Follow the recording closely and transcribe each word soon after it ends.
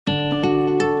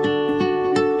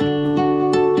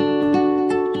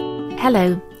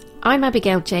Hello, I'm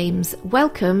Abigail James.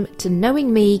 Welcome to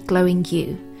Knowing Me, Glowing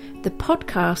You, the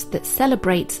podcast that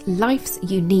celebrates life's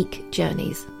unique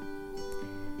journeys.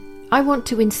 I want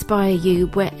to inspire you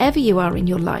wherever you are in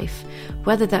your life,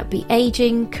 whether that be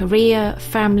aging, career,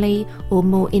 family, or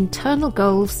more internal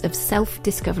goals of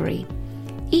self-discovery.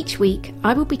 Each week,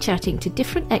 I will be chatting to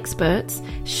different experts,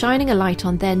 shining a light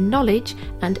on their knowledge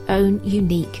and own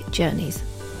unique journeys.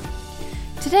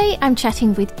 Today, I'm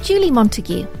chatting with Julie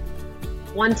Montagu.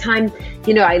 One time,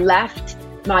 I left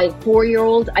my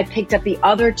 4-year-old. I picked up the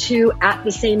other two at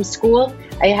the same school.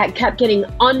 I had kept getting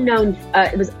unknown.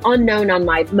 It was unknown on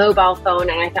my mobile phone.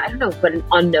 And I thought, I don't know what an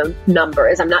unknown number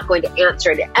is. I'm not going to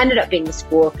answer it. It ended up being the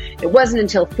school. It wasn't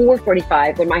until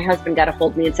 4:45 when my husband got a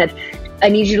hold of me and said, I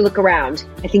need you to look around.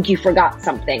 I think you forgot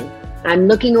something. I'm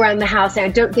looking around the house and I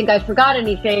don't think I forgot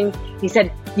anything. He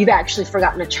said, you've actually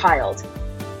forgotten a child.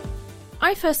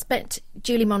 I first met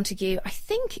Julie Montagu, I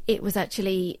think it was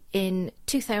actually in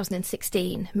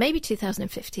 2016, maybe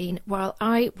 2015, while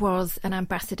I was an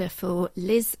ambassador for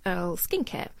Liz Earle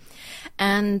Skincare.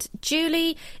 And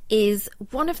Julie is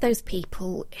one of those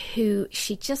people who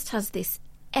she just has this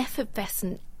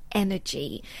effervescent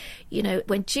energy.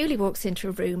 When Julie walks into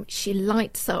a room, she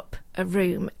lights up a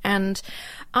room. And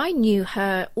I knew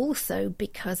her also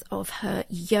because of her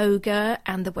yoga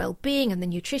and the well-being and the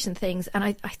nutrition things. And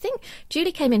I think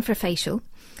Julie came in for a facial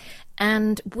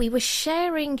and we were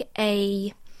sharing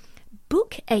a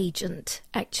book agent,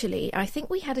 actually. I think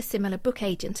we had a similar book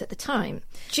agent at the time.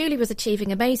 Julie was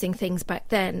achieving amazing things back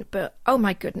then, but oh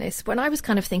my goodness, when I was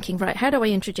kind of thinking, right, how do I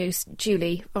introduce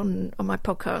Julie on my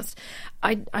podcast?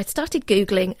 I started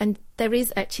Googling, and there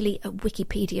is actually a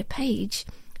Wikipedia page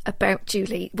about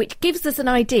Julie, which gives us an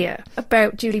idea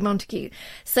about Julie Montagu.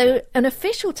 So an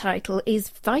official title is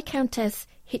Viscountess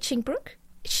Hitchingbrook.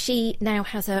 She now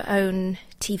has her own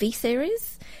TV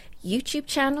series, YouTube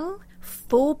channel,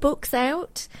 4 books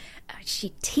out. She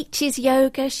teaches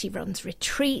yoga. She runs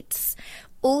retreats.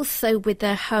 Also with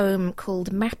their home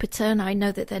called Mapperton. I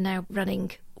know that they're now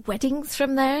running weddings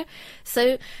from there.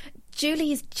 So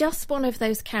Julie is just one of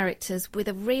those characters with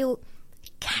a real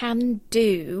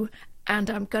can-do and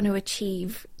I'm going to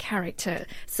achieve character.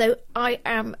 So I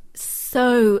am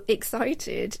so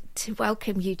excited to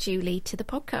welcome you, Julie, to the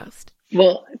podcast.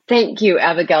 Well, thank you,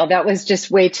 Abigail. That was just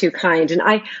way too kind. And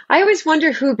I always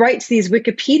wonder who writes these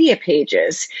Wikipedia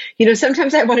pages.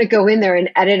 Sometimes I want to go in there and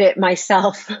edit it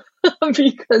myself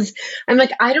because I'm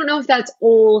like, I don't know if that's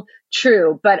all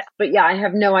true, but yeah, I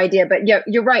have no idea. But yeah,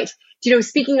 you're right.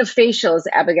 Speaking of facials,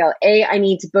 Abigail, I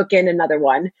need to book in another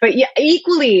one. But yeah,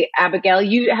 equally, Abigail,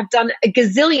 you have done a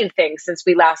gazillion things since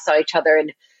we last saw each other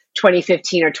in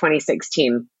 2015 or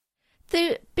 2016.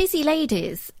 The busy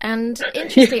ladies, and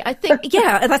interestingly, I think,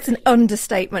 yeah, that's an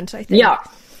understatement, I think. Yeah.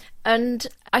 And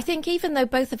I think even though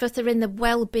both of us are in the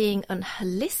well-being and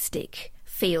holistic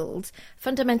field,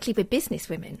 fundamentally we're business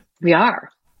women. We are.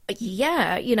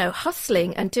 Yeah,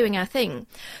 hustling and doing our thing.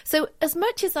 So as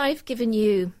much as I've given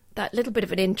you that little bit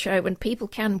of an intro, and people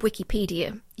can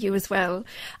Wikipedia you as well,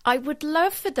 I would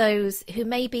love for those who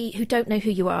don't know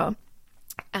who you are.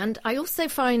 And I also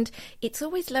find it's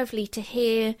always lovely to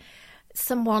hear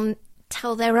someone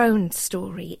tell their own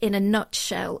story in a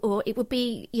nutshell, or it would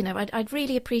be, I'd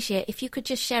really appreciate if you could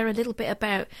just share a little bit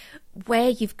about where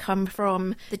you've come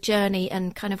from, the journey,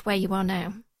 and kind of where you are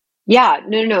now. Yeah,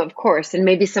 no, of course. And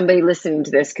maybe somebody listening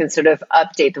to this can sort of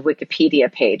update the Wikipedia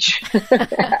page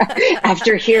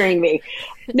after hearing me.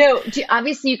 No,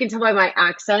 obviously you can tell by my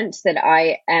accent that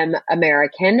I am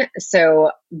American.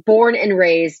 So born and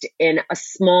raised in a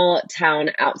small town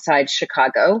outside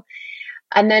Chicago.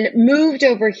 And then moved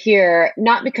over here,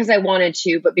 not because I wanted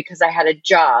to, but because I had a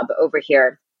job over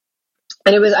here.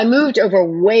 And I moved over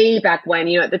way back when,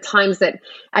 at the times that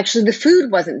actually the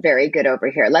food wasn't very good over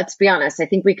here. Let's be honest. I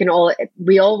think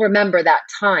we all remember that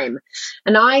time.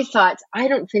 And I thought, I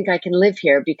don't think I can live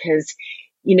here because,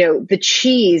 the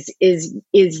cheese is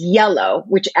yellow,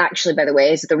 which actually, by the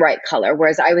way, is the right color.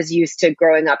 Whereas I was used to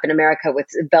growing up in America with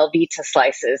Velveeta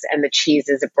slices and the cheese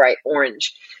is a bright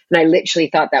orange. And I literally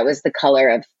thought that was the color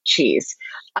of cheese.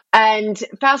 And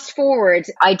fast forward,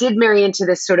 I did marry into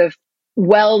this sort of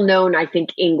well-known, I think,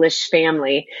 English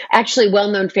family, actually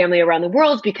well-known family around the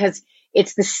world because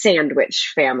it's the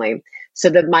Sandwich family. So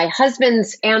my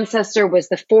husband's ancestor was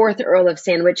the 4th Earl of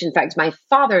Sandwich. In fact, my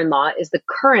father-in-law is the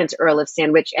current Earl of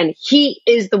Sandwich, and he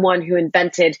is the one who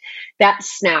invented that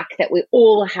snack that we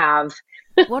all have.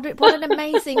 What an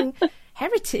amazing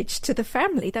heritage to the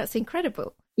family. That's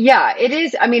incredible. Yeah, it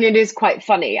is. I mean, it is quite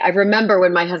funny. I remember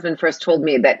when my husband first told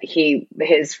me that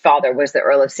his father was the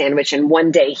Earl of Sandwich, and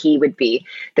one day he would be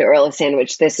the Earl of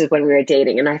Sandwich. This is when we were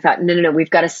dating. And I thought, no, no, no,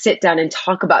 we've got to sit down and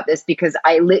talk about this, because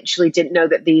I literally didn't know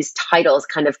that these titles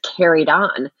kind of carried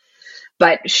on.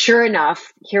 But sure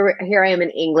enough, here I am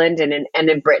in England and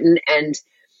in Britain, and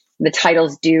the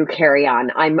titles do carry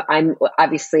on. I'm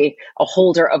obviously a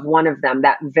holder of one of them,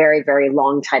 that very, very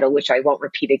long title, which I won't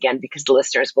repeat again because the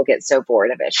listeners will get so bored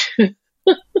of it.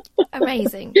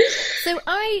 Amazing. So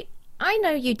I know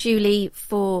you, Julie,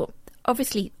 for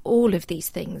obviously all of these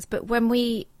things, but when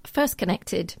we first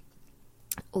connected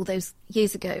all those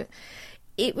years ago,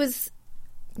 it was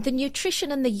the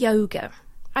nutrition and the yoga.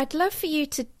 I'd love for you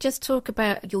to just talk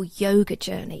about your yoga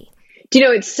journey. Do you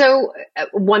know, it's so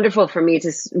wonderful for me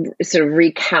to sort of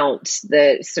recount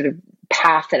the sort of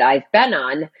path that I've been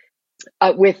on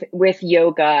with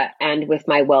yoga and with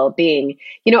my well-being.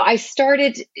 You know, I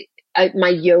started my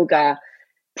yoga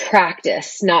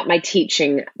practice, not my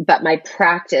teaching, but my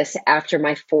practice after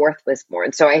my fourth was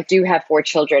born. So I do have 4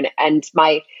 children, and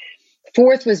my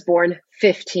fourth was born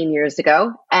 15 years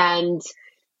ago. And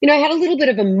you know, I had a little bit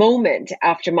of a moment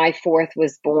after my fourth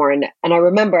was born. And I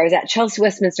remember I was at Chelsea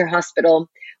Westminster Hospital.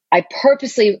 I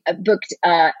purposely booked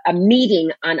a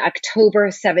meeting on October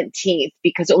 17th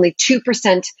because only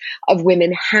 2% of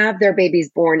women have their babies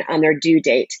born on their due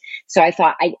date. So I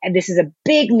thought, this is a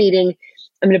big meeting.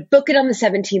 I'm going to book it on the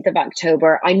 17th of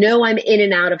October. I know I'm in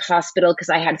and out of hospital because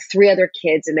I had 3 other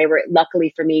kids, and they were,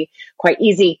 luckily for me, quite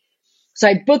easy. So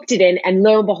I booked it in, and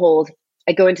lo and behold,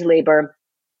 I go into labor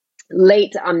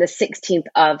late on the 16th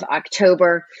of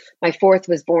October. My fourth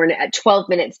was born at 12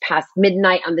 minutes past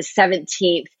midnight on the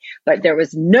 17th, but there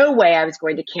was no way I was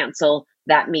going to cancel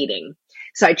that meeting.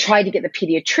 So I tried to get the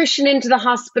pediatrician into the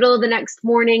hospital the next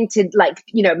morning to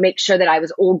make sure that I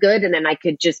was all good, and then I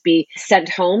could just be sent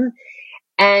home.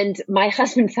 And my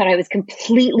husband thought I was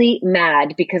completely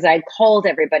mad because I called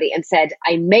everybody and said,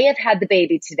 I may have had the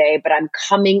baby today, but I'm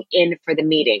coming in for the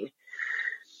meeting.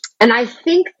 And I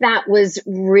think that was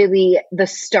really the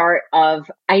start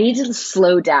of, I need to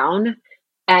slow down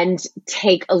and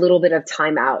take a little bit of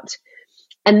time out.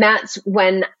 And that's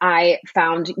when I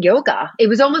found yoga. It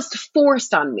was almost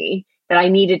forced on me that I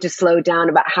needed to slow down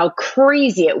about how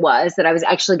crazy it was that I was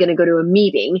actually going to go to a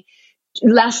meeting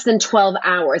less than 12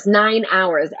 hours, 9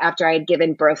 hours after I had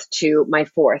given birth to my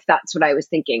fourth. That's what I was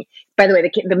thinking. By the way,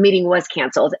 the meeting was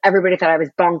canceled. Everybody thought I was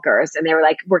bonkers, and they were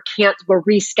like, we're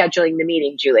rescheduling the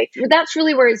meeting, Julie. That's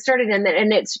really where it started. And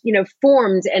it's,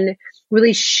 formed and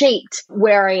really shaped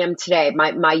where I am today,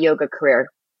 my yoga career.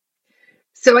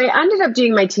 So I ended up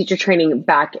doing my teacher training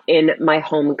back in my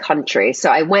home country. So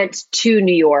I went to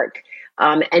New York,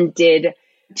 and did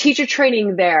teacher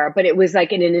training there, but it was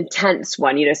like an intense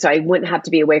one, so I wouldn't have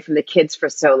to be away from the kids for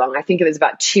so long. I think it was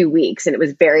about 2 weeks, and it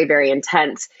was very, very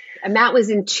intense. And that was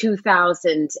in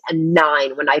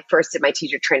 2009 when I first did my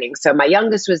teacher training. So my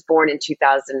youngest was born in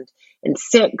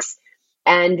 2006.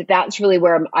 And that's really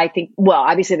where I think,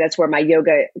 obviously that's where my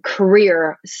yoga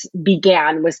career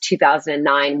began, was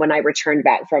 2009 when I returned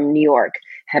back from New York,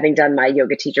 having done my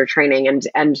yoga teacher training,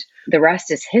 and the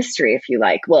rest is history, if you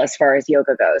like, as far as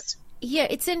yoga goes. Yeah,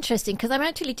 it's interesting because I'm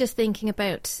actually just thinking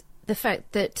about the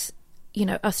fact that,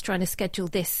 us trying to schedule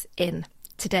this in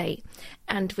today,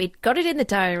 and we'd got it in the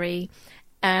diary,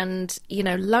 and,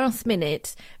 last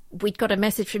minute, we'd got a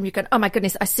message from you going, oh my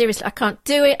goodness, I can't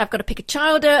do it. I've got to pick a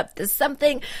child up. There's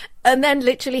something. And then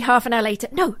literally half an hour later,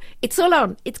 no, it's all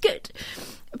on. It's good.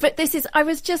 But I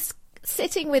was just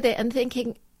sitting with it and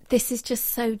thinking, this is just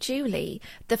so Julie.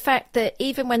 The fact that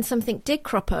even when something did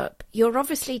crop up, you're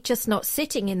obviously just not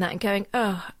sitting in that and going,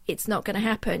 oh, it's not going to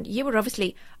happen. You were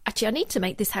obviously, actually, I need to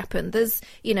make this happen.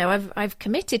 I've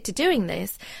committed to doing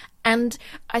this. And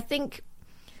I think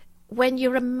when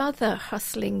you're a mother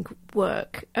hustling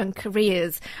work and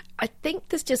careers, I think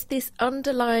there's just this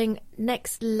underlying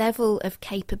next level of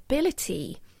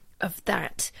capability of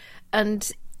that.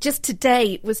 And just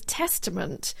today was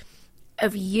testament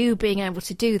of you being able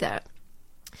to do that.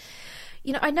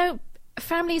 I know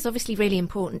family is obviously really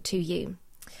important to you.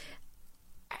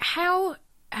 How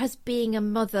has being a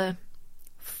mother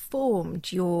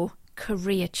formed your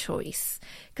career choice?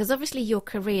 Because obviously your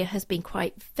career has been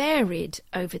quite varied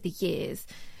over the years.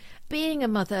 Being a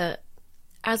mother,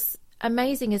 as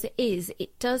amazing as it is,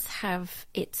 it does have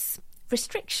its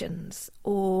restrictions,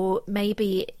 or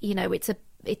maybe,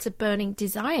 it's a burning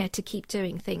desire to keep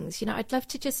doing things. I'd love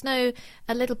to just know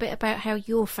a little bit about how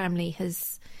your family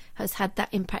has had that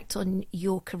impact on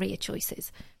your career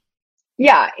choices.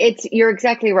 Yeah, you're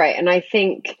exactly right. And I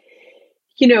think,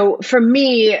 for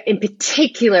me in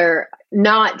particular,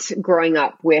 not growing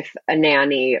up with a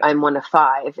nanny, I'm one of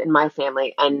five in my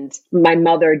family, and my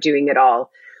mother doing it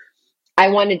all. I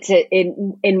wanted to,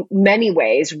 in many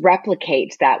ways,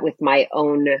 replicate that with my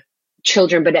own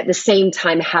children, but at the same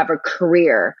time have a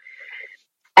career.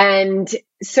 And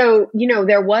so,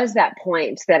 there was that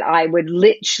point that I would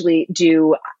literally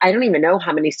do, I don't even know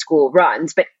how many school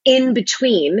runs, but in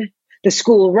between the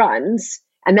school runs,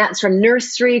 and that's from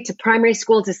nursery to primary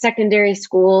school to secondary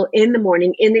school, in the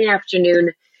morning, in the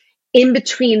afternoon, in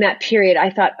between that period,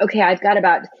 I thought, okay, I've got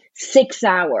about 6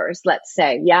 hours, let's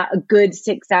say, a good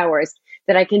 6 hours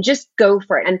that I can just go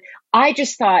for it. And I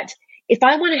just thought, if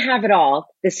I want to have it all,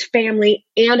 this family,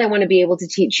 and I want to be able to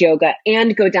teach yoga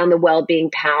and go down the well-being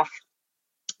path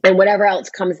and whatever else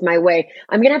comes my way,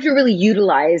 I'm going to have to really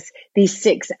utilize these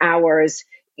 6 hours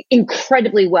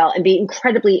incredibly well and be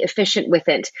incredibly efficient with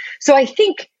it. So I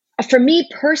think for me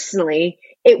personally,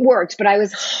 it worked, but I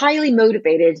was highly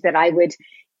motivated that I would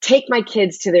take my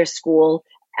kids to their school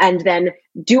and then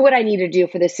do what I need to do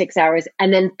for the 6 hours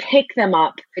and then pick them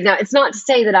up. Now, it's not to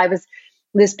say that I was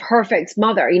this perfect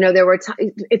mother. There were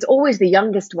it's always the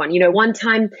youngest one. One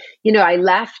time, I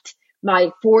left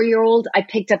my 4-year-old. I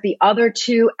picked up the other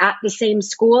two at the same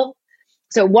school.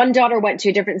 So one daughter went to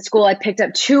a different school. I picked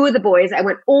up two of the boys. I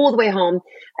went all the way home.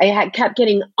 I had kept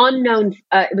getting unknown.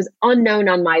 It was unknown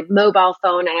on my mobile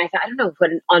phone. And I thought, I don't know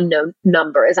what an unknown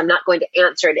number is. I'm not going to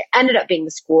answer it. It ended up being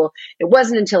the school. It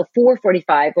wasn't until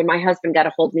 4:45 when my husband got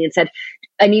a hold of me and said,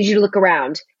 I need you to look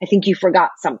around. I think you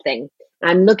forgot something.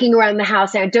 I'm looking around the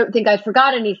house and I don't think I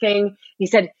forgot anything. He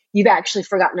said, you've actually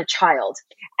forgotten a child.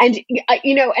 And,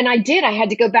 and I did. I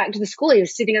had to go back to the school. He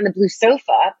was sitting on the blue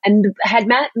sofa and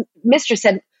mistress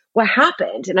said, what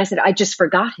happened? And I said, I just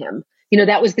forgot him.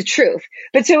 That was the truth.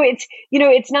 But so it's,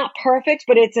 it's not perfect,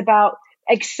 but it's about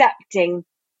accepting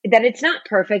that it's not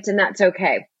perfect and that's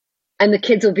okay. And the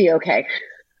kids will be okay.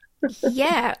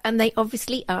 Yeah. And they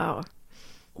obviously are.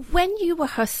 When you were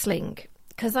hustling,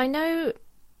 because I know,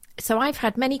 so I've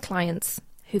had many clients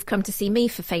who've come to see me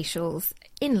for facials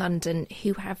in London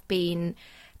who have been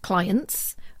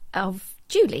clients of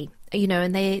Julie,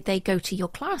 and they go to your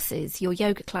classes, your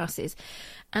yoga classes,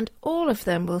 and all of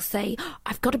them will say,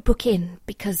 I've got to book in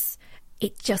because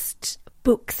it just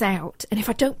books out. And if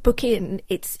I don't book in,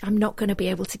 I'm not going to be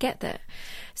able to get there.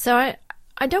 So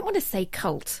I don't want to say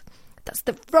cult. That's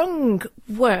the wrong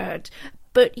word.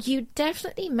 But you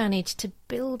definitely managed to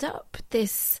build up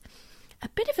a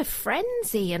bit of a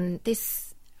frenzy and this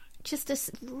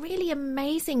really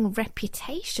amazing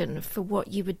reputation for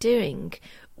what you were doing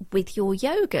with your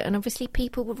yoga. And obviously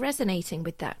people were resonating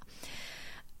with that.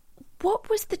 What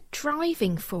was the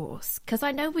driving force? Because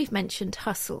I know we've mentioned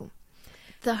hustle.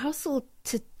 The hustle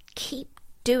to keep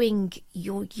doing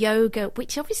your yoga,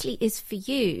 which obviously is for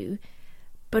you,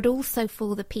 but also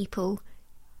for the people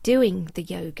doing the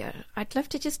yoga. I'd love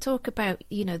to just talk about,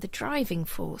 the driving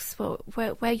force,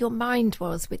 where your mind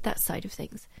was with that side of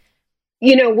things.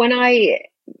 When I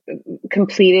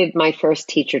completed my first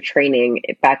teacher training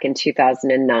back in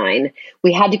 2009,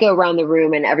 we had to go around the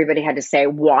room and everybody had to say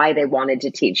why they wanted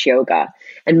to teach yoga.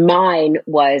 And mine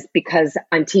was because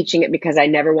I'm teaching it because I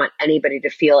never want anybody to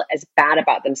feel as bad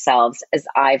about themselves as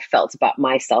I've felt about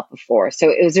myself before. So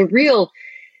it was a real,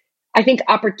 I think,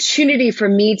 opportunity for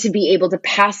me to be able to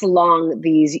pass along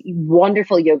these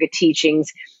wonderful yoga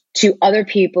teachings to other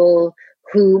people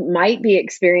who might be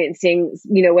experiencing,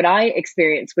 what I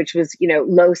experienced, which was,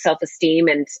 low self-esteem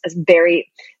and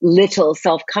very little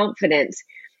self-confidence.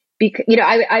 Because,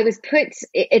 I was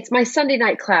it's my Sunday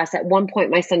night class. At one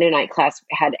point, my Sunday night class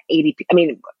had 80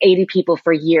 people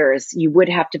for years. You would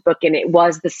have to book in. It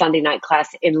was the Sunday night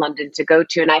class in London to go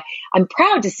to. And I'm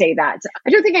proud to say that. I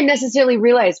don't think I necessarily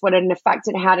realized what an effect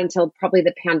it had until probably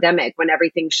the pandemic when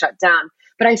everything shut down.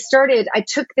 But I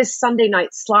took this Sunday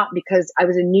night slot because I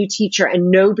was a new teacher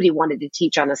and nobody wanted to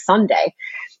teach on a Sunday.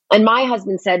 And my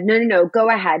husband said, no, go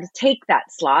ahead, take that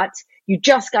slot. You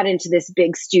just got into this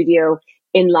big studio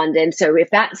in London. So if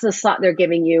that's the slot they're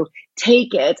giving you,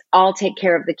 take it. I'll take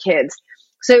care of the kids.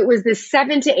 So it was this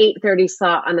 7 to 8:30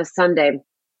 slot on a Sunday.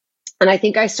 And I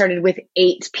think I started with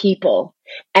 8 people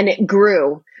and it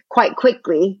grew quite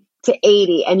quickly to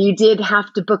 80, and you did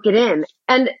have to book it in.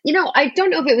 And, I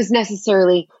don't know if it was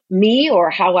necessarily me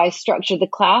or how I structured the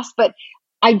class, but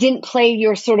I didn't play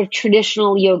your sort of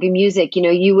traditional yoga music.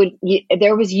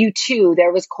 There was U2,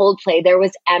 there was Coldplay, there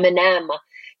was Eminem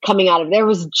coming out of, there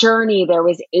was Journey, there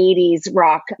was 80s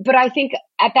rock. But I think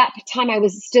at that time I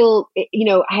was still,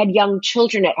 I had young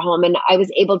children at home and I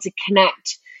was able to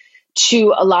connect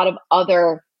to a lot of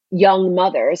other young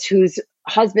mothers whose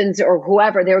husbands or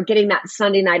whoever, they were getting that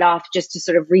Sunday night off just to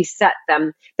sort of reset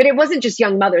them. But it wasn't just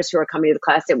young mothers who were coming to the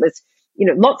class. It was,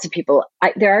 lots of people.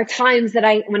 There are times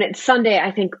that when it's Sunday,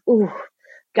 I think, ooh,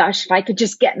 gosh, if I could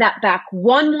just get that back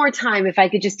one more time, if I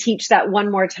could just teach that one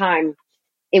more time,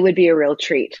 it would be a real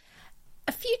treat.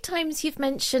 A few times you've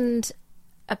mentioned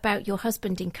about your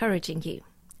husband encouraging you.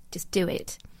 Just do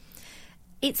it.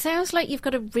 It sounds like you've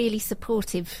got a really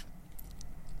supportive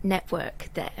network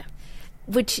there.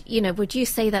 Would you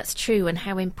say that's true, and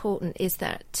how important is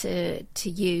that to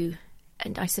you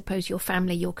and I suppose your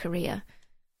family, your career?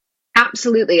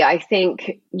 Absolutely. I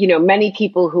think, many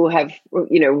people who have,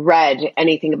 read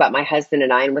anything about my husband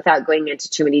and I, and without going into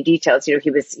too many details,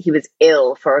 he was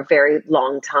ill for a very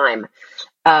long time.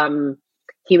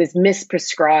 He was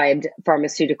misprescribed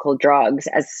pharmaceutical drugs,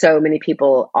 as so many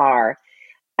people are,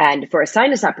 and for a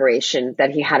sinus operation that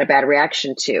he had a bad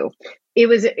reaction to. It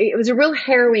was a real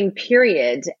harrowing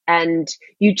period. And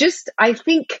I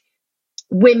think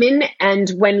women, and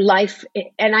when life,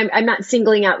 and I'm not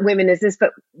singling out women as this,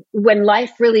 but when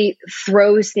life really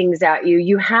throws things at you,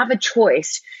 you have a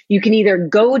choice. You can either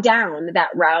go down that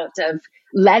route of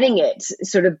letting it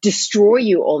sort of destroy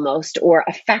you almost, or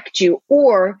affect you,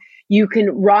 or you can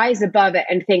rise above it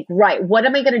and think, right, what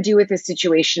am I going to do with this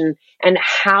situation? And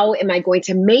how am I going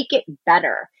to make it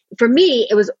better? For me,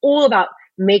 it was all about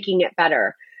making it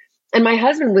better. And my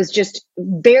husband was just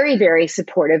very, very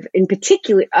supportive, in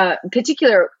particularly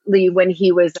when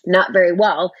he was not very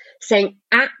well, saying,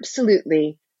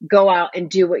 absolutely, go out and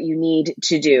do what you need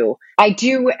to do. I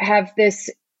do have this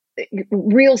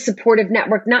real supportive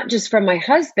network, not just from my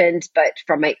husband, but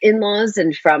from my in-laws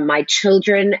and from my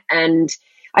children. And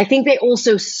I think they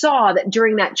also saw that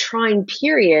during that trying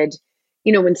period,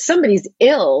 when somebody's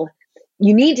ill,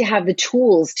 you need to have the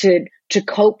tools to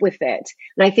cope with it.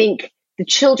 And I think the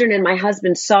children and my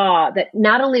husband saw that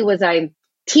not only was I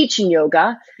teaching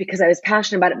yoga because I was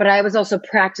passionate about it, but I was also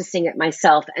practicing it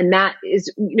myself. And that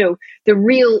is, the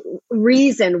real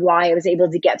reason why I was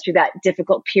able to get through that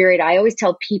difficult period. I always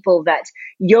tell people that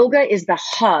yoga is the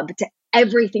hub to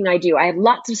everything I do. I have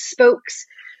lots of spokes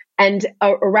and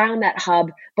around that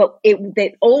hub, but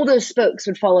all those spokes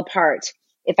would fall apart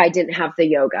if I didn't have the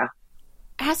yoga.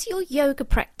 Has your yoga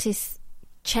practice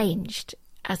changed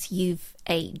as you've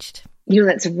aged?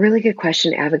 That's a really good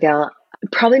question, Abigail.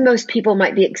 Probably most people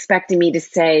might be expecting me to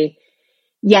say,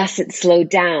 yes, it slowed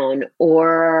down,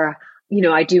 or,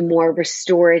 I do more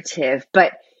restorative.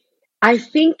 But I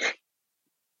think,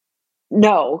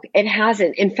 no, it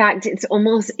hasn't. In fact,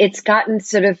 it's gotten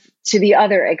sort of to the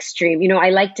other extreme.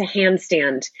 I like to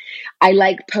handstand. I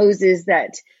like poses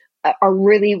that are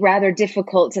really rather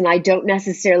difficult, and I don't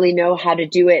necessarily know how to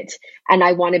do it. And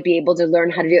I want to be able to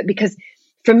learn how to do it, because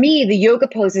for me, the yoga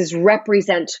poses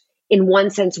represent, in one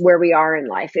sense, where we are in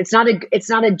life. It's not a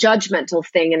judgmental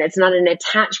thing, and it's not an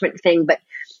attachment thing, but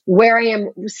where I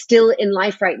am still in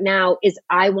life right now is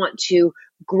I want to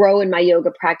grow in my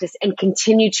yoga practice and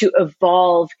continue to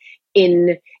evolve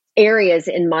in areas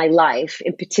in my life,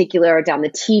 in particular down the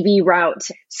TV route.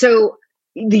 So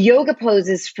the yoga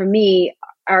poses for me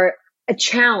are a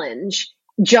challenge,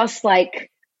 just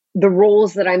like the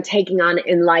roles that I'm taking on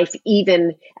in life,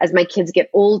 even as my kids get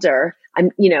older.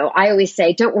 I always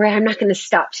say, don't worry, I'm not going to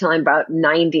stop till I'm about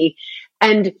 90.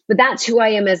 But that's who I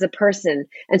am as a person.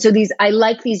 And so I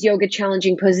like these yoga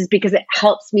challenging poses because it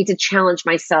helps me to challenge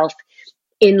myself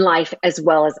in life as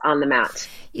well as on the mat.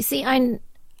 You see,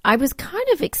 I was kind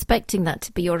of expecting that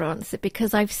to be your answer,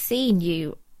 because I've seen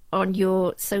you on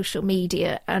your social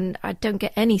media and I don't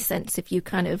get any sense of you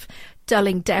kind of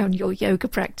dulling down your yoga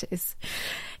practice.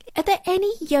 Are there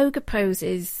any yoga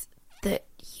poses that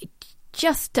you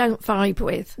just don't vibe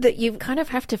with, that you kind of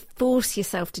have to force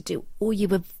yourself to do, or you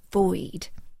avoid?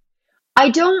 I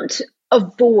don't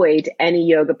avoid any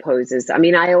yoga poses. I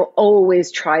mean, I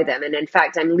always try them. And in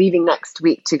fact, I'm leaving next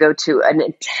week to go to an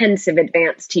intensive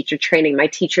advanced teacher training. My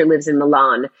teacher lives in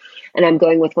Milan, and I'm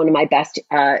going with one of my best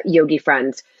yogi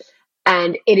friends.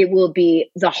 And it will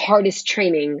be the hardest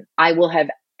training I will have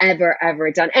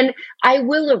ever done. And I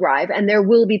will arrive, and there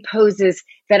will be poses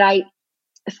that I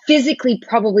physically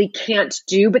probably can't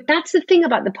do. But that's the thing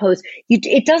about the pose.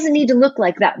 It doesn't need to look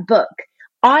like that book.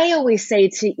 I always say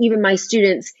to even my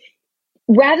students,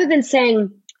 rather than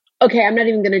saying, okay, I'm not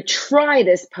even going to try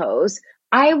this pose,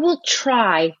 I will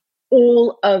try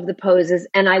all of the poses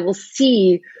and I will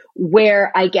see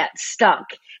where I get stuck.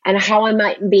 and how I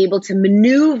might be able to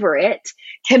maneuver it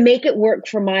to make it work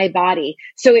for my body.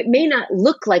 So it may not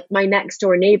look like my next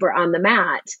door neighbor on the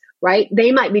mat, right?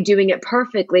 They might be doing it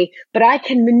perfectly, but I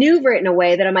can maneuver it in a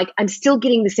way that I'm like, I'm still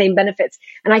getting the same benefits.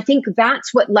 And I think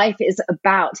that's what life is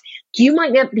about. You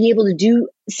might not be able to do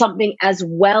something as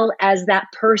well as that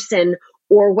person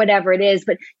or whatever it is,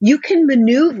 but you can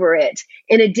maneuver it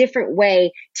in a different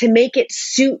way to make it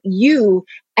suit you.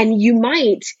 And you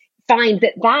might find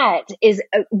that that is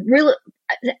a real,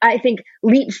 I think,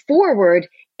 leap forward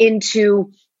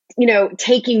into,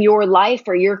 taking your life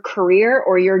or your career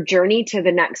or your journey to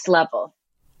the next level.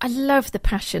 I love the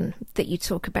passion that you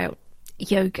talk about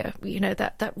yoga,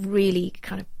 that really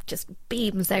kind of just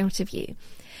beams out of you.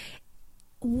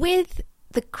 With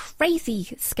the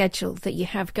crazy schedule that you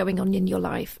have going on in your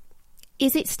life,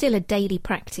 is it still a daily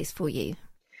practice for you?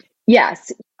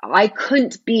 Yes, I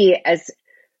couldn't be as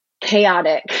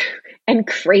chaotic and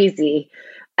crazy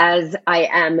as I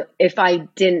am if I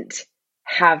didn't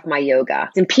have my yoga.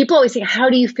 And people always say, how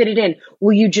do you fit it in?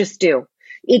 Well, you just do.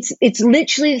 It's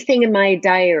literally the thing in my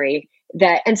diary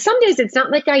that, and some days it's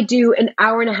not like I do an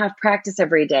hour and a half practice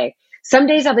every day. Some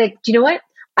days I'll be like, do you know what?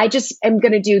 I just am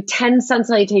going to do 10 sun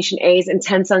salutation A's and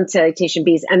 10 sun salutation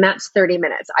B's, and that's 30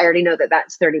 minutes. I already know that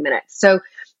that's 30 minutes. So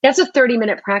that's a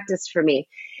 30-minute practice for me.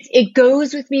 It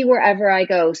goes with me wherever I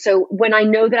go. So when I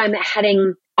know that I'm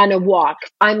heading on a walk,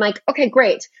 I'm like, okay,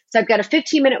 great. So I've got a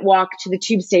 15-minute walk to the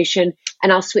tube station,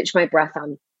 and I'll switch my breath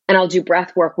on, and I'll do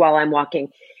breath work while I'm walking.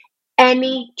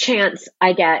 Any chance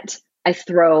I get, I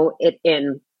throw it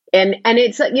in. And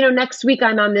it's, next week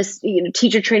I'm on this,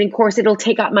 teacher training course. It'll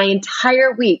take up my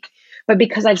entire week. But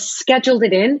because I've scheduled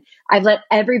it in, I've let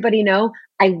everybody know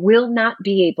I will not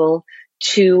be able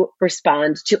to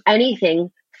respond to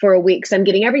anything for a week. So I'm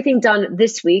getting everything done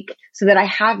this week so that I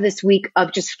have this week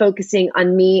of just focusing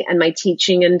on me and my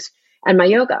teaching and my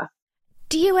yoga.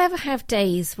 Do you ever have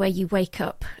days where you wake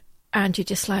up and you're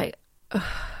just like,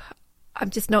 oh, I'm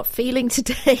just not feeling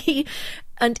today?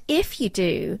 And if you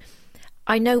do,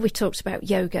 I know we talked about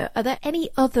yoga. Are there any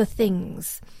other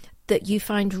things that you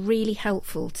find really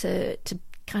helpful to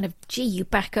kind of gee you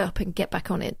back up and get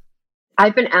back on it?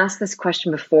 I've been asked this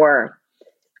question before.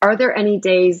 Are there any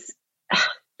days?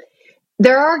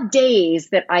 There are days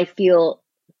that I feel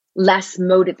less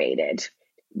motivated.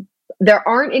 There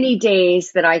aren't any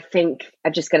days that I think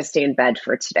I've just got to stay in bed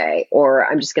for today, or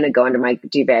I'm just going to go under my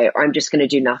duvet, or I'm just going to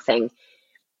do nothing.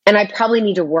 And I probably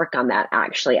need to work on that,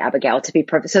 actually, Abigail, to be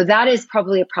perfect. So that is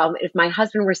probably a problem. If my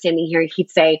husband were standing here, he'd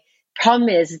say, problem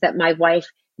is that my wife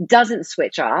doesn't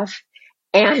switch off,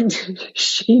 and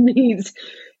she needs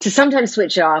to sometimes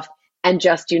switch off and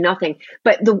just do nothing.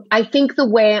 But I think the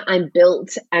way I'm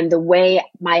built and the way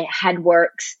my head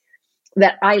works,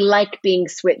 that I like being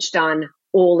switched on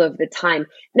all of the time.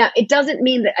 Now, it doesn't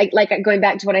mean that, going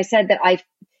back to what I said, that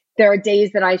there are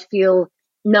days that I feel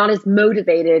not as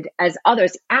motivated as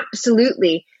others.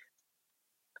 Absolutely.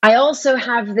 I also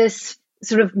have this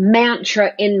sort of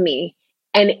mantra in me,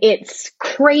 and it's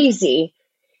crazy,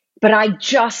 but I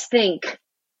just think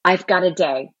I've got a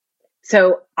day.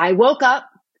 So I woke up,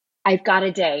 I've got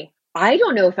a day. I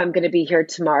don't know if I'm going to be here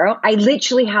tomorrow. I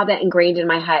literally have that ingrained in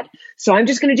my head. So I'm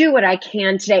just going to do what I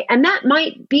can today. And that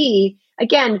might be,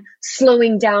 again,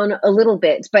 slowing down a little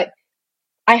bit, but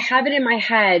I have it in my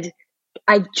head.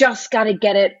 I've just got to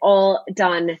get it all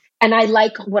done. And I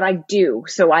like what I do.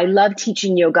 So I love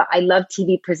teaching yoga. I love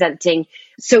TV presenting.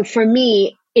 So for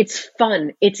me, it's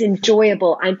fun. It's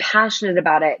enjoyable. I'm passionate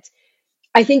about it.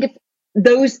 I think if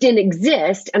those didn't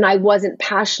exist and I wasn't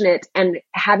passionate and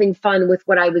having fun with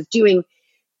what I was doing,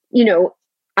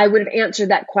 I would have answered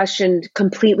that question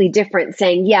completely different,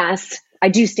 saying, yes, I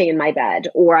do stay in my bed,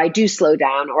 or I do slow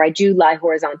down, or I do lie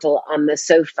horizontal on the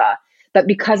sofa. But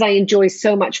because I enjoy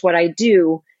so much what I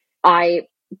do, I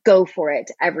go for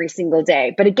it every single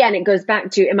day. But again, it goes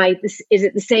back to, is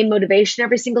it the same motivation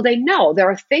every single day? No, there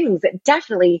are things that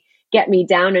definitely get me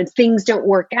down and things don't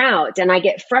work out and I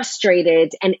get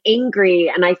frustrated and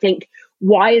angry. And I think,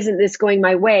 why isn't this going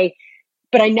my way?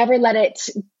 But I never let it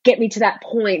get me to that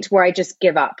point where I just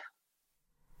give up.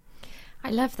 I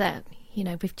love that.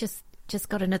 We've just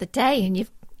got another day, and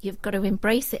you've got to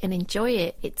embrace it and enjoy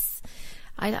it.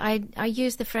 I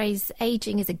use the phrase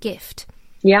aging is a gift.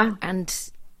 Yeah. And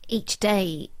each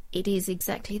day it is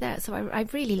exactly that. So I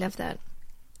really love that.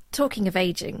 Talking of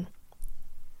aging,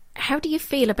 how do you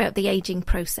feel about the aging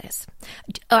process?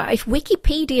 If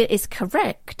Wikipedia is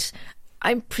correct,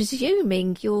 I'm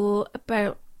presuming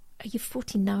are you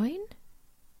 49?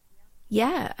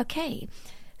 Yeah, okay.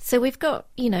 So we've got,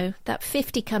 that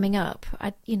 50 coming up.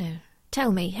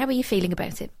 Tell me, how are you feeling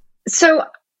about it? So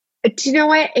Do you know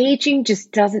what? Aging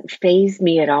just doesn't faze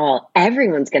me at all.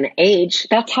 Everyone's going to age.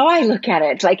 That's how I look at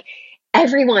it. Like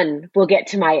everyone will get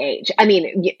to my age. I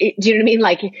mean, do you know what I mean?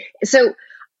 Like, so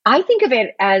I think of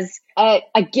it as a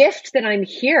gift that I'm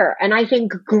here. And I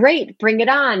think, great, bring it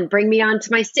on. Bring me on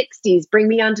to my 60s. Bring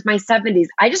me on to my 70s.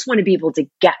 I just want to be able to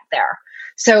get there.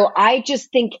 So I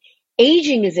just think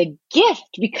aging is a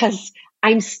gift because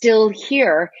I'm still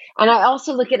here. And I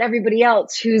also look at everybody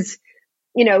else who's,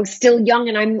 still young.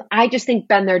 And I just think,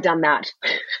 been there, done that.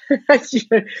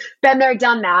 Been there,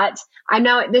 done that. I'm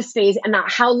now at this phase, and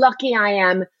how lucky I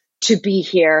am to be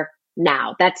here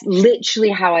now. That's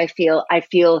literally how I feel. I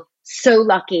feel so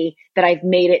lucky that I've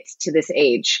made it to this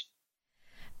age.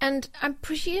 And I'm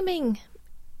presuming,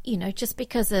 just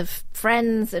because of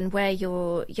friends and where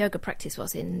your yoga practice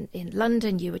was in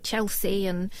London, you were Chelsea,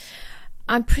 and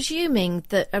I'm presuming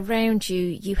that around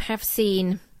you have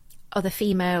seen other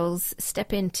females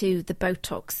step into the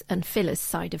Botox and fillers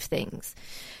side of things.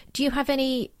 Do you have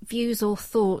any views or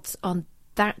thoughts on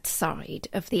that side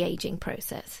of the aging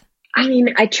process? I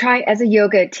mean, I try as a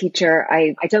yoga teacher,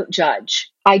 I don't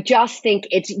judge. I just think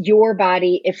it's your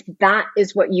body. If that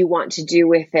is what you want to do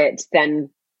with it, then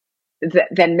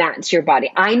that's your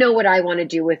body. I know what I want to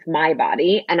do with my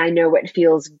body, and I know what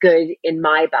feels good in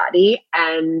my body.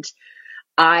 And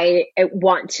I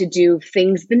want to do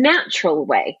things the natural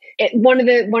way. One of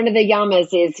the yamas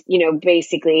is,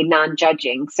 basically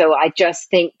non-judging. So I just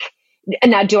think,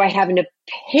 now do I have an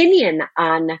opinion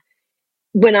on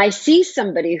when I see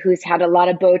somebody who's had a lot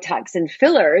of Botox and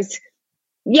fillers?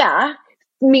 Yeah,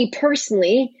 me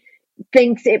personally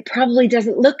thinks it probably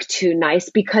doesn't look too nice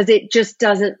because it just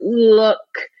doesn't look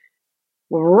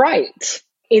right.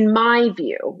 In my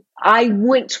view, I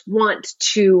wouldn't want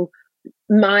to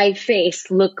my face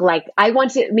look like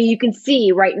you can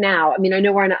see right now. I mean, I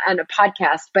know we're on a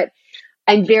podcast, but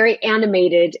I'm very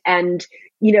animated and,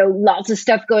 lots of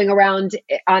stuff going around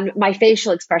on my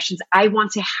facial expressions. I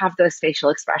want to have those facial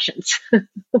expressions.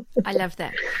 I love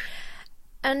that.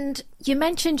 And you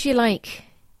mentioned you like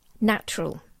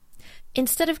natural.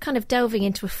 Instead of kind of delving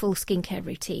into a full skincare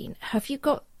routine, have you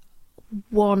got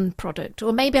one product,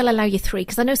 or maybe I'll allow you three,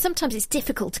 because I know sometimes it's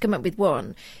difficult to come up with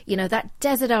one, that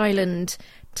desert island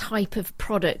type of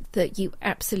product that you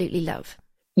absolutely love?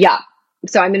 Yeah.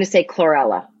 So I'm going to say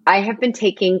chlorella. I have been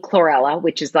taking chlorella,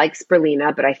 which is like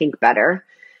spirulina, but I think better,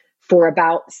 for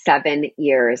about 7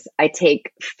 years. I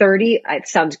take 30, it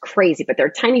sounds crazy, but they're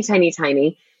tiny, tiny,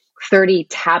 tiny, 30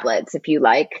 tablets if you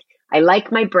like. I like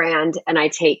my brand, and I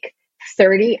take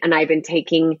 30, and I've been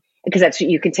taking, because that's what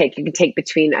you can take. You can take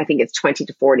between, I think it's 20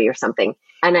 to 40 or something.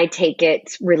 And I take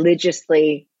it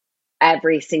religiously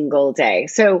every single day.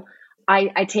 So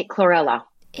I take chlorella.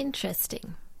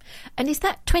 Interesting. And is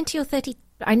that 20 or 30?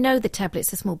 I know the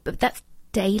tablets are small, but that's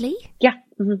daily? Yeah.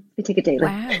 Mm-hmm. I take it daily.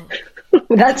 Wow.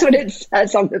 That's what it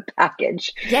says on the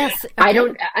package. Yes.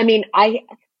 Okay.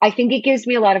 I think it gives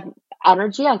me a lot of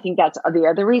energy. I think that's the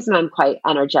other reason I'm quite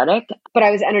energetic, but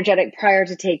I was energetic prior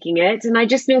to taking it. And I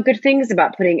just know good things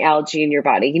about putting algae in your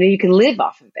body. You can live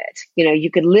off of it.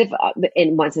 You could live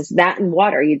in, once it's that and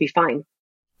water, you'd be fine.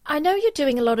 I know you're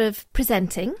doing a lot of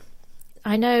presenting.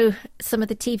 I know some of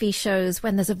the TV shows,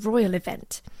 when there's a royal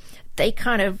event, they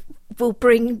kind of will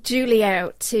bring Julie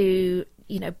out to,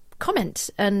 comment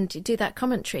and do that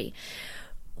commentary.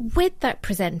 With that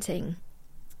presenting,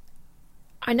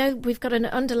 I know we've got an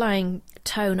underlying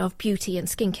tone of beauty and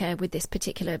skincare with this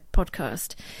particular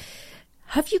podcast.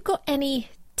 Have you got any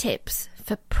tips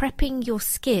for prepping your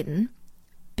skin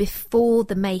before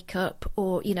the makeup,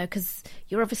 or, because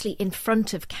you're obviously in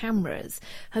front of cameras?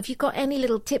 Have you got any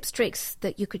little tips, tricks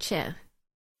that you could share?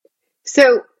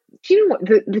 So, do you know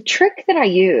what? The trick that I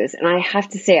use, and I have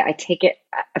to say I take it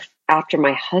after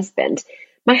my husband.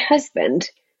 My husband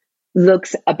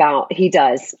he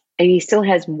does, and he still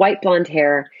has white blonde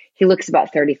hair. He looks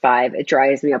about 35. It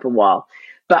drives me up a wall.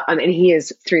 But and he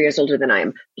is 3 years older than I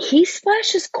am. He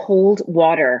splashes cold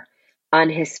water on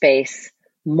his face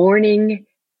morning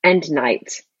and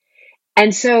night.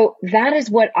 And so that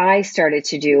is what I started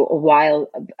to do a while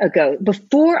ago.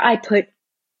 Before I put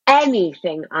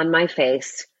anything on my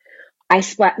face, I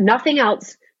splash nothing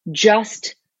else,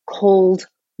 just cold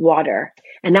water.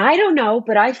 And I don't know,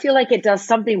 but I feel like it does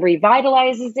something,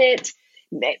 revitalizes it,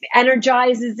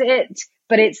 energizes it,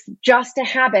 but it's just a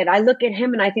habit. I look at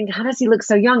him and I think, how does he look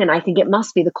so young? And I think it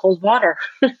must be the cold water.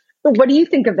 What do you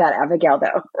think of that, Abigail,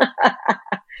 though?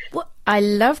 Well, I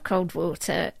love cold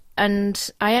water,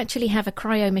 and I actually have a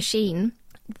cryo machine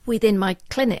within my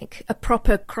clinic, a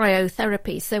proper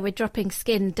cryotherapy. So we're dropping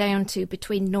skin down to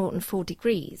between 0 and 4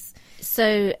 degrees.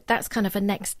 So that's kind of a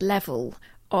next level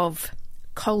of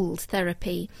cold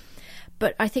therapy.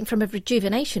 But I think from a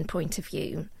rejuvenation point of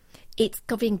view, it's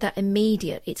giving that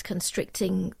immediate, it's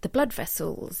constricting the blood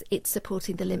vessels, it's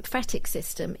supporting the lymphatic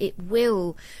system, it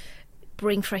will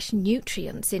bring fresh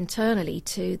nutrients internally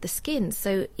to the skin.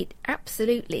 So it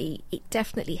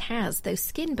definitely has those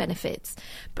skin benefits.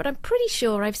 But I'm pretty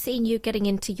sure I've seen you getting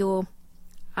into your,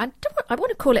 I want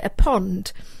to call it a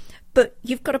pond, but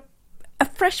you've got a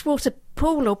freshwater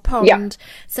pool or pond. Yeah.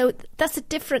 So that's a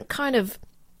different kind of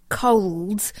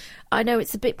cold. I know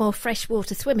it's a bit more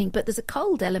freshwater swimming, but there's a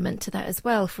cold element to that as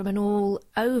well from an all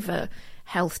over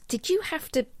health. Did you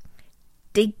have to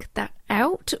dig that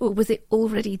out, or was it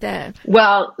already there?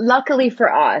 Well, luckily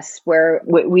for us, where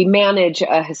we manage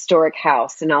a historic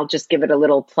house, and I'll just give it a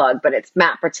little plug, but it's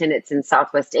Mapperton. It's in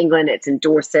Southwest England. It's in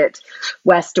Dorset,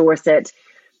 West Dorset.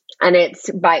 And it's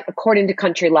according to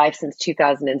Country Life since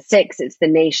 2006, it's the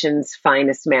nation's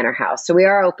finest manor house. So we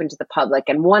are open to the public.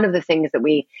 And one of the things that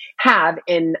we have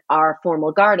in our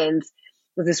formal gardens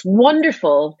was this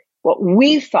wonderful, what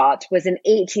we thought was an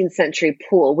 18th century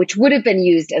pool, which would have been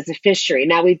used as a fishery.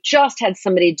 Now we've just had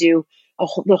somebody do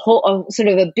sort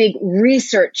of a big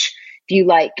research, if you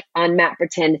like, on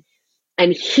Mapperton.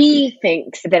 And he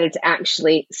thinks that it's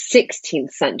actually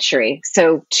 16th century,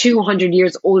 so 200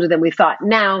 years older than we thought.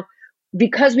 Now,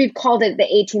 because we've called it the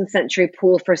 18th century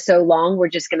pool for so long, we're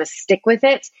just going to stick with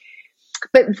it.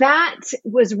 But that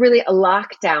was really a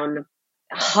lockdown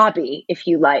hobby, if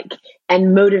you like,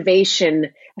 and motivation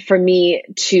for me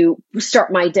to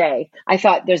start my day. I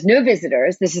thought, there's no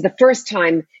visitors. This is the first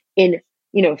time in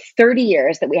 30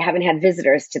 years that we haven't had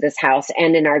visitors to this house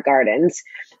and in our gardens.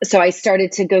 So I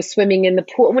started to go swimming in the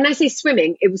pool. When I say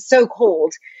swimming, it was so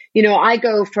cold. I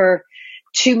go for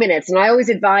 2 minutes, and I always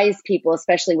advise people,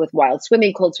 especially with wild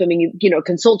swimming, cold swimming,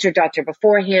 consult your doctor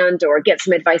beforehand or get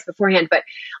some advice beforehand. But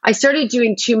I started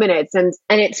doing 2 minutes, and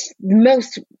it's the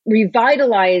most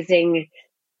revitalizing,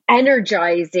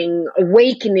 energizing,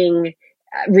 awakening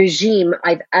regime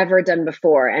I've ever done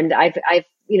before. And I've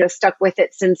stuck with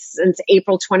it since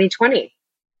April 2020.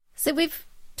 So we've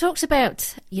talked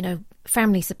about,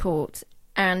 family support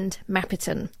and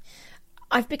Mapperton.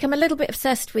 I've become a little bit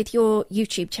obsessed with your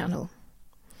YouTube channel.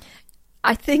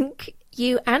 I think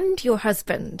you and your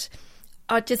husband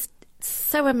are just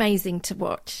so amazing to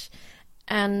watch.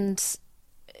 And,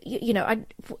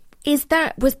 was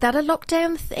that a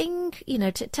lockdown thing?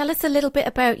 Tell us a little bit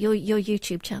about your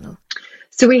YouTube channel.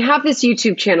 So we have this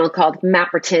YouTube channel called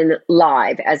Mapperton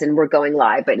Live, as in we're going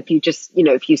live. But if you just,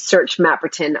 if you search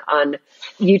Mapperton on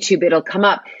YouTube, it'll come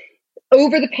up.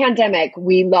 Over the pandemic,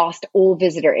 we lost all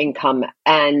visitor income.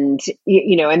 And,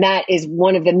 and that is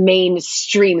one of the main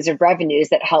streams of revenues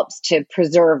that helps to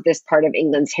preserve this part of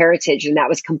England's heritage. And that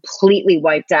was completely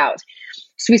wiped out.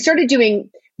 So we started doing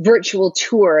virtual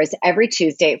tours every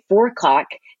Tuesday at 4:00.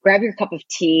 Grab your cup of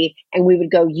tea, and we would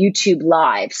go YouTube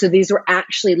live. So these were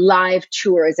actually live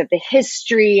tours of the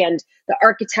history and the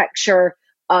architecture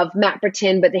of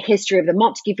Mapperton, but the history of the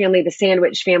Montagu family, the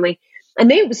Sandwich family. And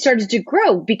they started to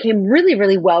grow, became really,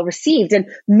 really well received,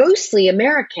 and mostly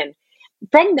American.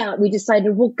 From that, we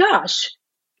decided, well, gosh,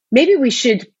 maybe we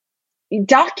should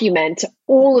document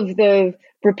all of the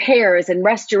repairs and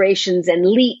restorations and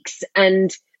leaks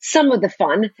and some of the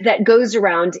fun that goes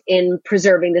around in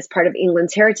preserving this part of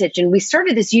England's heritage. And we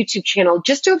started this YouTube channel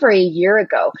just over a year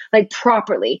ago, like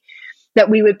properly, that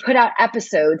we would put out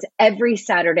episodes every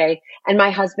Saturday, and my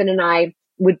husband and I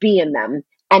would be in them.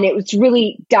 And it was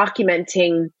really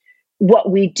documenting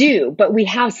what we do, but we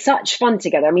have such fun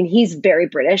together. I mean, he's very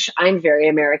British, I'm very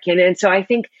American. And so I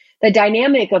think the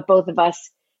dynamic of both of us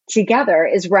together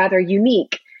is rather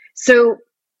unique. So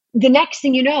the next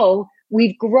thing you know,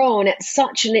 we've grown at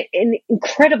such an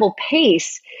incredible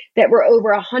pace that we're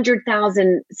over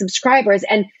 100,000 subscribers.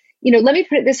 And, let me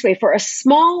put it this way, for a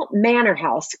small manor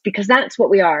house, because that's what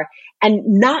we are,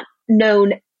 and not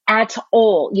known at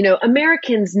all.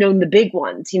 Americans know the big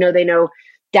ones. They know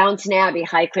Downton Abbey,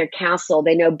 Highclere Castle,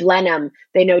 they know Blenheim,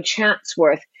 they know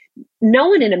Chatsworth. No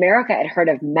one in America had heard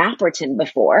of Mapperton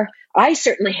before. I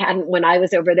certainly hadn't when I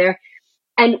was over there.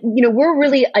 And, we're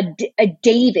really a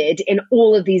David in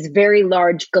all of these very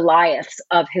large Goliaths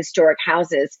of historic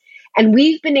houses. And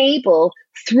we've been able,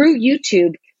 through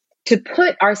YouTube, to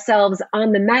put ourselves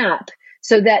on the map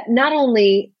so that not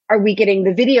only are we getting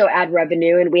the video ad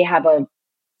revenue, and we have a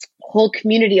whole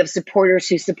community of supporters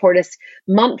who support us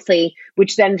monthly,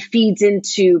 which then feeds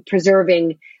into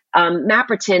preserving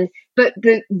Mapperton, but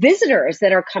the visitors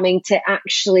that are coming to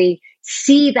actually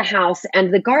see the house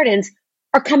and the gardens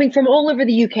are coming from all over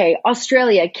the UK,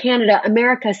 Australia, Canada,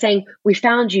 America, saying, we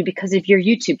found you because of your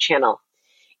YouTube channel.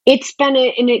 it's been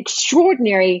an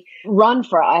extraordinary run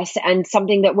for us and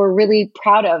something that we're really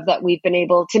proud of that we've been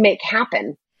able to make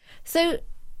happen. So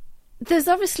there's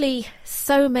obviously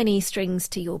so many strings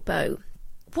to your bow.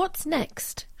 What's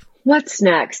next? What's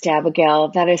next, Abigail?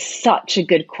 That is such a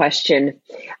good question.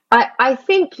 I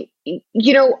think,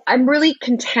 I'm really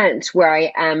content where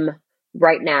I am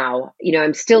right now.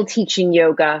 I'm still teaching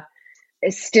yoga,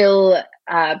 still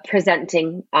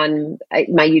presenting on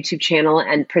my YouTube channel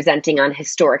and presenting on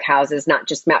historic houses, not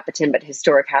just Mapperton, but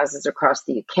historic houses across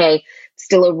the UK.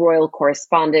 Still a royal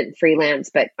correspondent, freelance,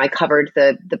 but I covered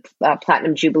the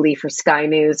Platinum Jubilee for Sky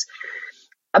News.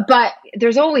 But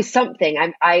there's always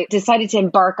something. I decided to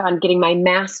embark on getting my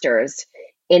master's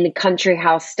in country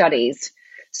house studies.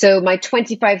 So my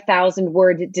 25,000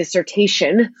 word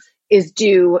dissertation is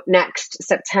due next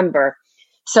September.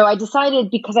 So I decided,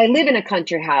 because I live in a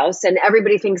country house and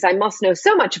everybody thinks I must know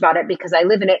so much about it because I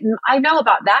live in it. And I know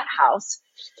about that house,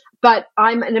 but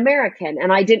I'm an American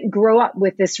and I didn't grow up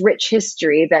with this rich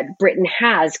history that Britain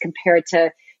has compared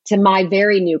to my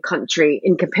very new country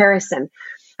in comparison.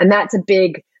 And that's a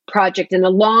big project. And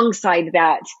alongside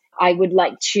that, I would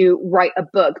like to write a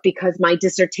book because my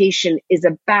dissertation is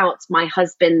about my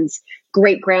husband's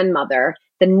great-grandmother,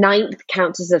 the 9th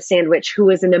Countess of Sandwich, who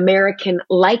is an American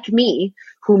like me,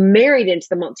 who married into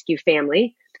the Montagu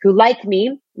family, who like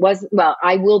me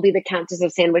I will be the Countess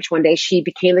of Sandwich one day. She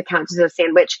became the Countess of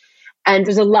Sandwich. And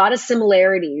there's a lot of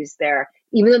similarities there.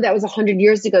 Even though that was 100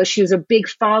 years ago, she was a big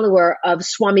follower of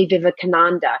Swami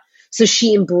Vivekananda. So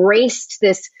she embraced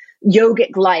this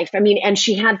yogic life. And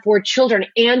she had 4 children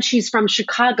and she's from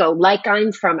Chicago, like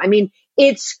I'm from.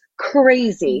 It's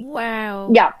crazy.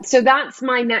 Wow. Yeah. So that's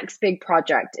my next big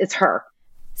project is her.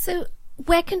 So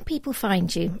where can people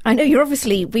find you? I know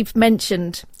we've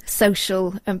mentioned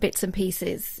social and bits and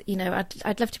pieces.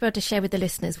 I'd love to be able to share with the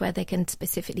listeners where they can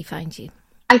specifically find you.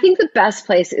 I think the best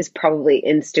place is probably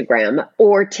Instagram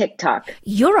or TikTok.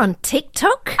 You're on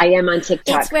TikTok? I am on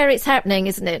TikTok. It's where it's happening,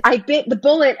 isn't it? I bit the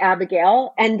bullet,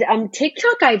 Abigail. And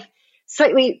TikTok I've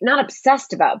slightly not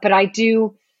obsessed about, but I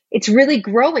do. It's really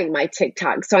growing, my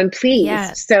TikTok. So I'm pleased.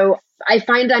 Yeah. So I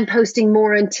find I'm posting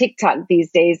more on TikTok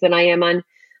these days than I am on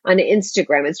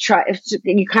Instagram.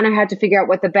 You kind of have to figure out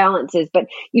what the balance is. But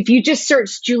if you just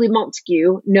search Julie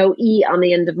Montagu, no E on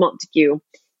the end of Montagu,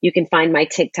 you can find my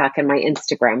TikTok and my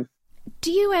Instagram.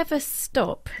 Do you ever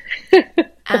stop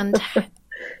and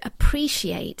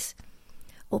appreciate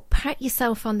or pat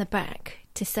yourself on the back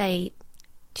to say,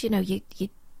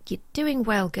 you're doing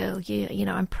well, girl.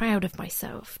 I'm proud of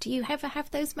myself. Do you ever have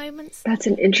those moments? That's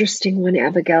an interesting one,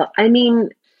 Abigail.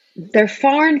 They're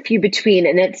far and few between,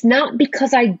 and it's not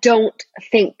because I don't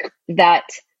think that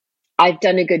I've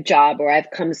done a good job or I've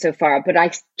come so far, but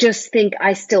I just think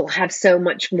I still have so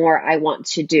much more I want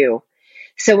to do.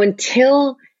 So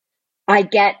until I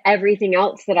get everything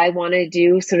else that I want to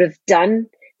do sort of done,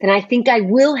 then I think I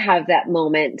will have that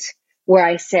moment where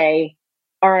I say,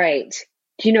 all right,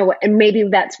 you know what? And maybe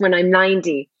that's when I'm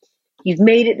 90. You've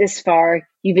made it this far.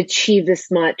 You've achieved this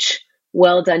much.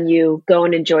 Well done, you. Go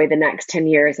and enjoy the next 10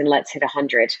 years and let's hit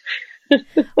 100.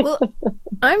 Well,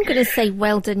 I'm going to say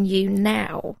well done, you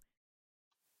now.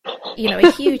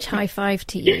 A huge high five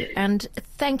to you. And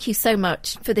thank you so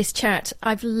much for this chat.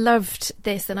 I've loved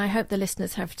this and I hope the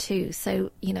listeners have too.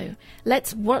 So,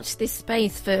 let's watch this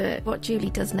space for what Julie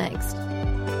does next.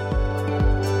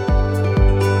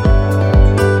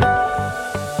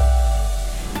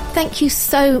 Thank you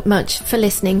so much for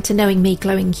listening to Knowing Me,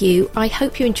 Glowing You. I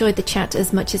hope you enjoyed the chat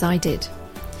as much as I did.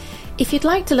 If you'd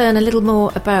like to learn a little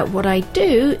more about what I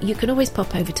do, you can always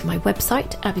pop over to my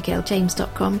website,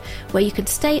 abigailjames.com, where you can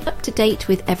stay up to date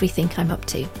with everything I'm up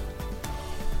to.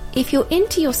 If you're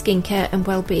into your skincare and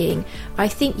well-being, I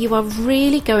think you are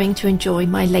really going to enjoy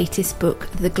my latest book,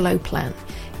 The Glow Plan.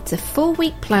 It's a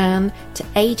 4-week plan to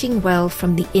aging well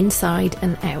from the inside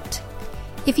and out.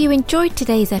 If you enjoyed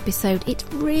today's episode, it's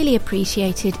really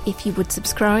appreciated if you would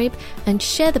subscribe and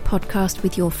share the podcast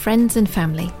with your friends and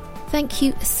family. Thank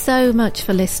you so much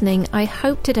for listening. I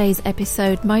hope today's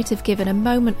episode might have given a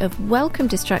moment of welcome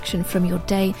distraction from your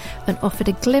day and offered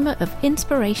a glimmer of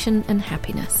inspiration and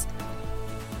happiness.